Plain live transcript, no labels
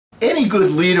Any good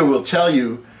leader will tell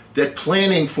you that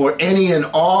planning for any and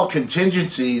all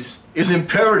contingencies is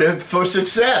imperative for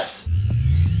success.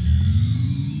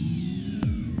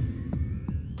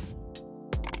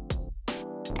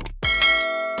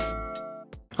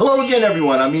 Hello again,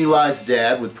 everyone. I'm Eli's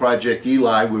dad with Project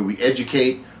Eli, where we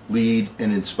educate, lead,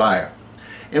 and inspire.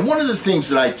 And one of the things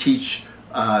that I teach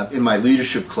in my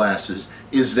leadership classes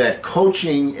is that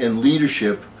coaching and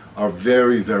leadership are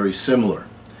very, very similar.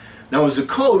 Now, as a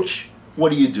coach,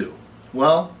 what do?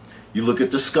 Well, you look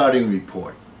at the scouting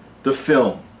report, the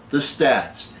film, the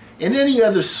stats, and any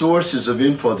other sources of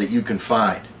info that you can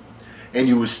find. And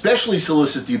you especially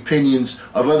solicit the opinions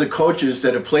of other coaches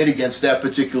that have played against that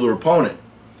particular opponent.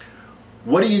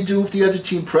 What do you do if the other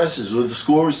team presses, or the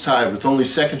score is tied with only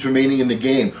seconds remaining in the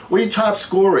game, or your top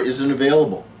scorer isn't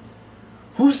available?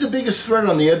 Who's the biggest threat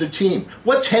on the other team?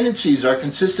 What tendencies are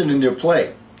consistent in their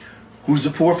play? Who's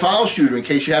the poor foul shooter in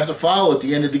case you have to foul at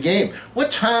the end of the game?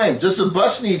 What time does the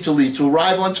bus need to leave to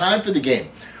arrive on time for the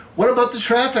game? What about the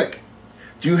traffic?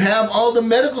 Do you have all the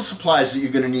medical supplies that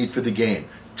you're going to need for the game?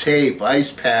 Tape,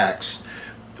 ice packs,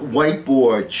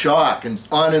 whiteboard, chalk, and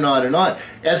on and on and on.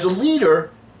 As a leader,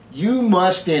 you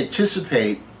must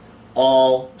anticipate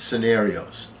all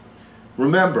scenarios.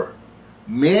 Remember,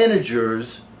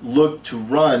 managers look to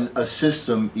run a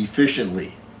system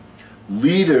efficiently.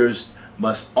 Leaders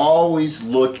must always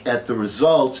look at the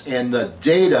results and the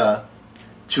data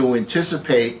to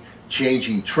anticipate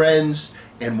changing trends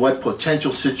and what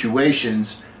potential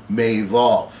situations may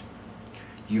evolve.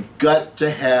 You've got to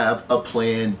have a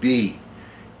plan B,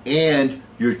 and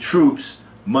your troops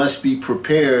must be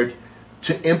prepared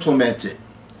to implement it.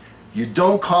 You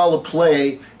don't call a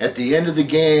play at the end of the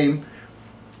game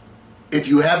if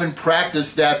you haven't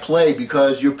practiced that play,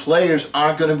 because your players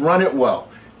aren't going to run it well.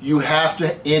 You have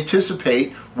to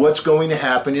anticipate what's going to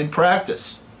happen in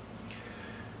practice.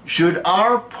 Should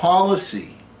our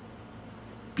policy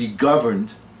be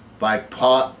governed by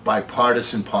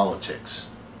partisan politics?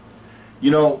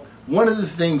 You know, one of the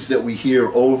things that we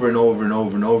hear over and over and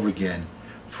over and over again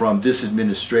from this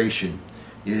administration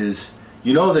is,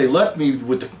 you know, they left me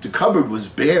with the cupboard was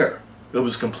bare. It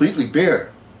was completely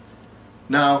bare.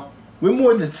 Now, we're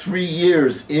more than 3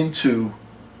 years into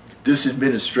this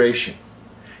administration.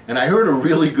 And I heard a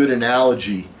really good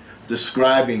analogy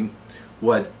describing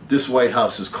what this White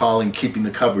House is calling keeping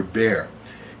the cupboard bare.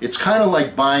 It's kind of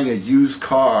like buying a used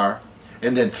car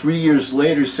and then 3 years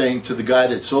later saying to the guy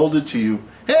that sold it to you,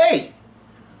 "Hey,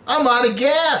 I'm out of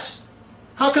gas.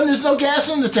 How come there's no gas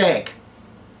in the tank?"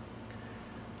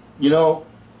 You know,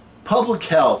 public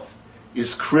health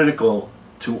is critical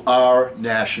to our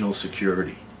national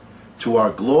security, to our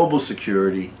global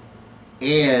security,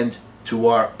 and to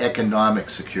our economic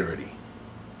security.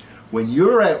 When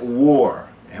you're at war,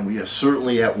 and we are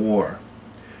certainly at war,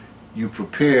 you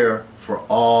prepare for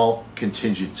all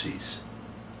contingencies.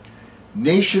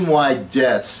 Nationwide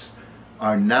deaths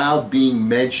are now being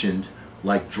mentioned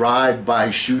like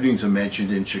drive-by shootings are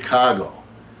mentioned in Chicago.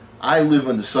 I live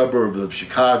in the suburb of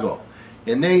Chicago,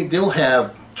 and they'll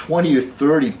have 20 or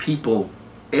 30 people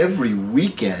every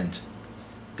weekend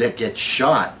that get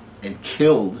shot and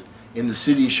killed in the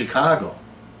city of Chicago.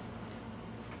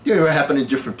 They happen in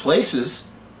different places,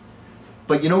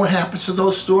 but you know what happens to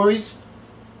those stories?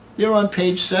 They're on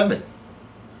page 7.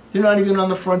 They're not even on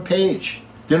the front page.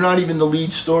 They're not even the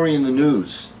lead story in the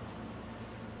news.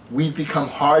 We've become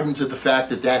hardened to the fact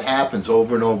that that happens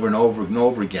over and over and over and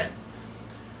over again.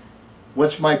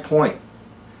 What's my point?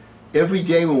 Every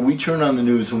day when we turn on the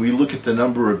news and we look at the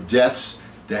number of deaths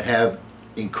that have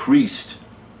increased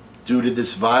due to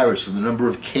this virus, and the number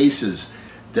of cases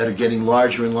that are getting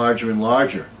larger and larger and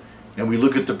larger, and we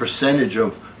look at the percentage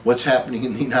of what's happening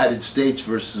in the United States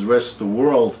versus the rest of the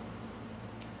world,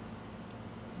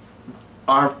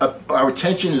 our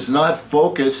attention is not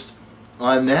focused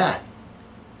on that.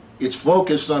 It's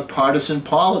focused on partisan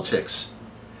politics.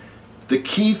 The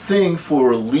key thing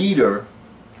for a leader,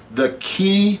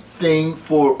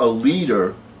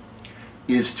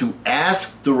 is to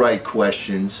ask the right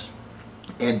questions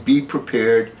and be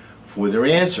prepared for their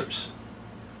answers.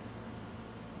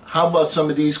 How about some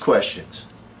of these questions?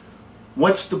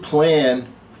 What's the plan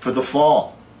for the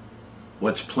fall?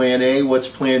 What's plan A? What's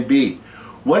plan B?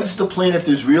 What is the plan if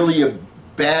there's really a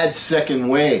bad second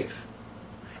wave?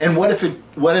 And what's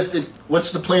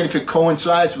the plan if it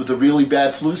coincides with a really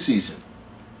bad flu season?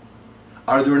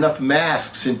 Are there enough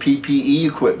masks and PPE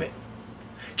equipment?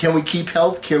 Can we keep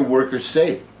healthcare workers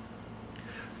safe?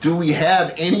 Do we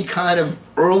have any kind of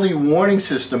early warning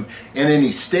system in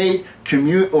any state,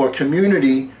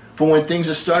 community for when things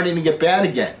are starting to get bad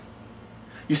again?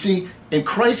 You see, in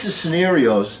crisis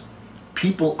scenarios,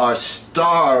 people are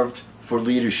starved for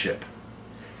leadership.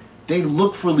 They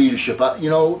look for leadership.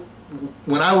 You know,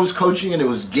 when I was coaching and it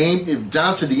was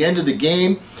down to the end of the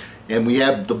game, and we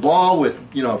have the ball with,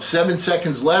 7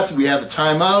 seconds left, we have a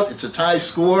timeout, it's a tie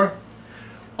score.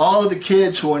 All of the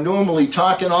kids who are normally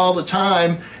talking all the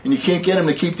time, and you can't get them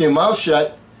to keep their mouth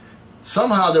shut,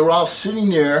 somehow they're all sitting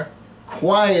there,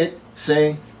 quiet,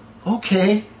 saying,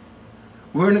 okay,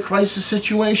 we're in a crisis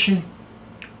situation.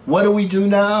 What do we do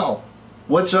now?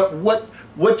 What's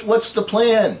the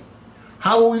plan?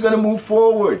 How are we going to move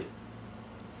forward?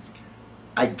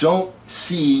 I don't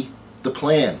see the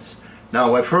plans.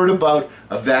 Now, I've heard about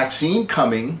a vaccine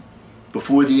coming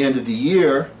before the end of the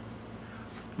year,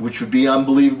 which would be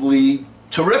unbelievably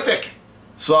terrific,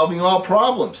 solving all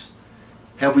problems.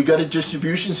 Have we got a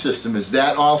distribution system? Is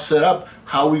that all set up?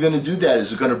 How are we going to do that?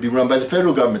 Is it going to be run by the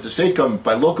federal government, the state government,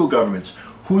 by local governments?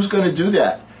 Who's going to do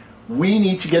that? We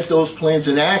need to get those plans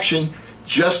in action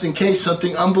just in case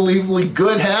something unbelievably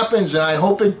good happens, and I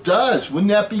hope it does.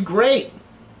 Wouldn't that be great?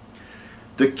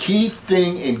 The key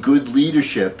thing in good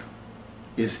leadership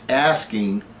is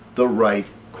asking the right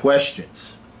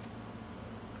questions.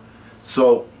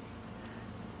 So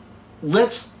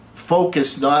let's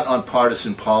focus not on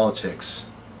partisan politics.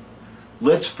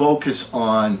 Let's focus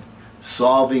on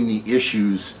solving the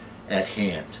issues at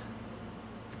hand.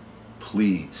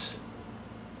 Please.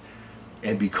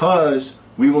 And because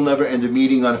we will never end a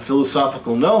meeting on a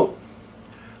philosophical note,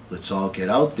 let's all get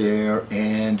out there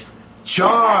and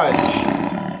charge!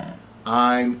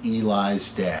 I'm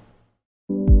Eli's dad.